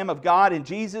 the Lamb of God in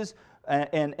Jesus,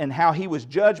 and how He was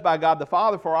judged by God the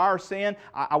Father for our sin.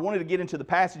 I wanted to get into the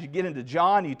passage. You get into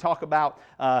John, you talk about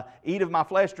eat of my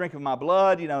flesh, drink of my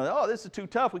blood. This is too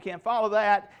tough. We can't follow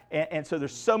that. And so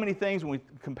there's so many things when we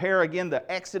compare again the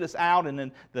Exodus out and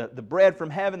then the bread from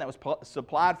heaven that was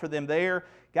supplied for them there.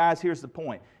 Guys, here's the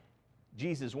point.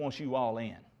 Jesus wants you all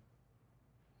in.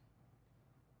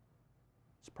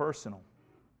 It's personal.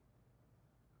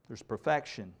 There's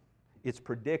perfection. It's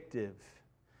predictive.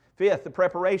 Fifth, the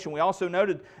preparation. We also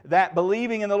noted that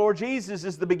believing in the Lord Jesus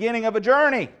is the beginning of a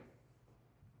journey.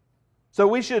 So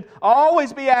we should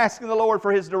always be asking the Lord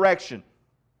for His direction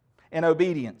and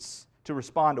obedience to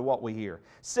respond to what we hear.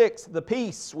 Sixth, the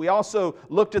peace. We also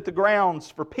looked at the grounds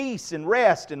for peace and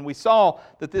rest, and we saw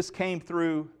that this came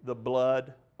through the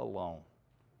blood alone.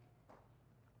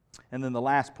 And then the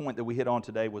last point that we hit on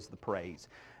today was the praise.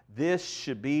 This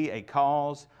should be a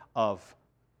cause of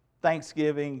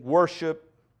thanksgiving, worship.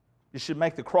 It should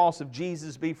make the cross of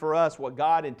Jesus be for us what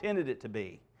God intended it to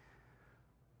be.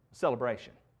 A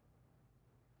celebration.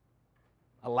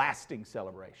 A lasting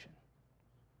celebration.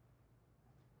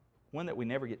 one that we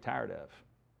never get tired of.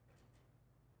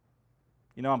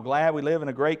 You know, I'm glad we live in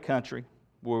a great country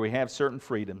where we have certain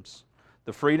freedoms.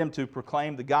 The freedom to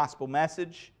proclaim the gospel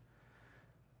message.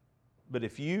 But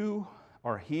if you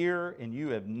are here and you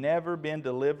have never been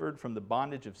delivered from the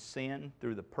bondage of sin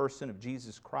through the person of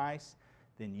Jesus Christ,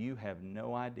 then you have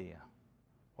no idea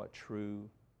what true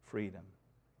freedom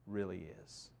really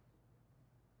is.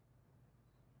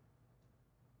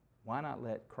 Why not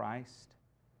let Christ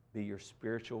be your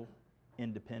spiritual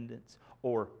independence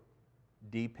or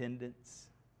dependence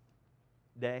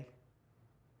day?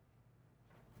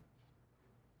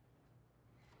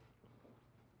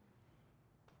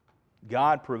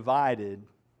 God provided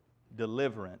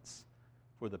deliverance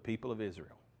for the people of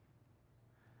Israel.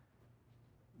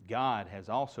 God has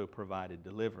also provided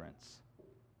deliverance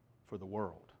for the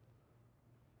world.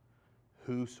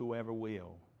 Whosoever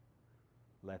will,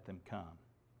 let them come.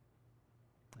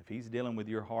 If He's dealing with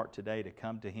your heart today to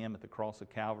come to Him at the cross of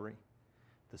Calvary,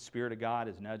 the Spirit of God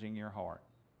is nudging your heart.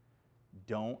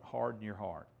 Don't harden your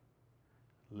heart.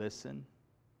 Listen,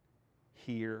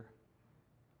 hear,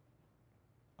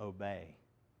 obey,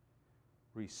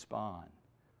 respond.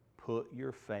 Put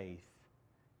your faith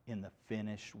in the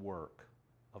finished work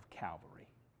of Calvary.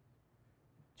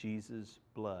 Jesus'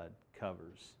 blood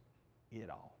covers it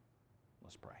all.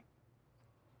 Let's pray.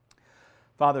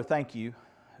 Father, thank you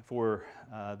for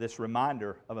this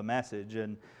reminder of a message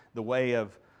and the way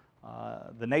of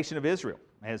the nation of Israel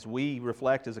as we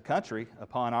reflect as a country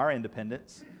upon our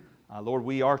independence. Lord,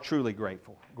 we are truly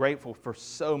grateful. Grateful for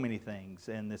so many things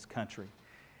in this country.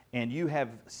 And you have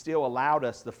still allowed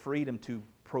us the freedom to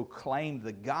proclaim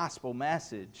the gospel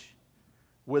message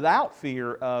without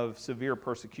fear of severe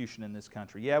persecution in this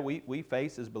country. Yeah, we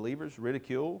face as believers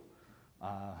ridicule,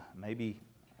 maybe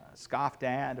scoffed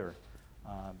at, or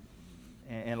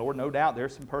and Lord, no doubt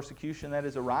there's some persecution that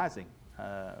is arising.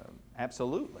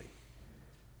 Absolutely.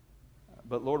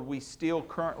 But Lord, we still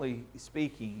currently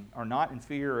speaking are not in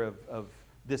fear of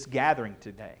this gathering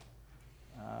today.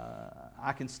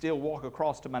 I can still walk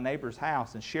across to my neighbor's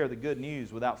house and share the good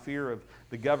news without fear of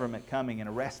the government coming and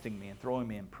arresting me and throwing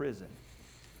me in prison.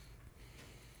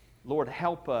 Lord,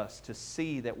 help us to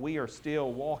see that we are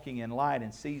still walking in light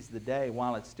and seize the day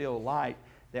while it's still light,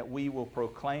 that we will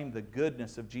proclaim the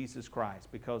goodness of Jesus Christ,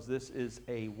 because this is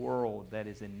a world that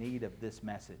is in need of this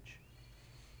message.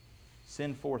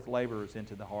 Send forth laborers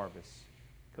into the harvest,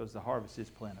 because the harvest is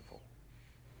plentiful.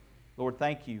 Lord,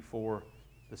 thank you for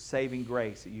the saving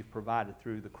grace that you've provided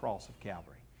through the cross of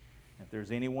Calvary. And if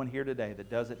there's anyone here today that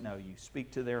doesn't know you,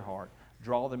 speak to their heart.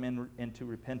 Draw them into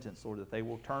repentance, Lord, that they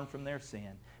will turn from their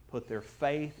sin, put their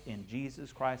faith in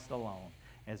Jesus Christ alone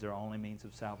as their only means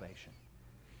of salvation.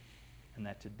 And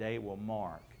that today will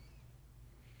mark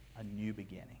a new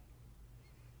beginning.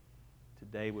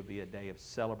 Today would be a day of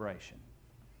celebration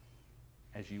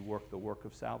as you work the work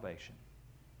of salvation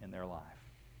in their life.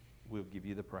 We'll give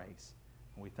you the praise.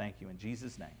 And we thank you in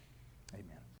Jesus' name.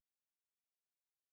 Amen.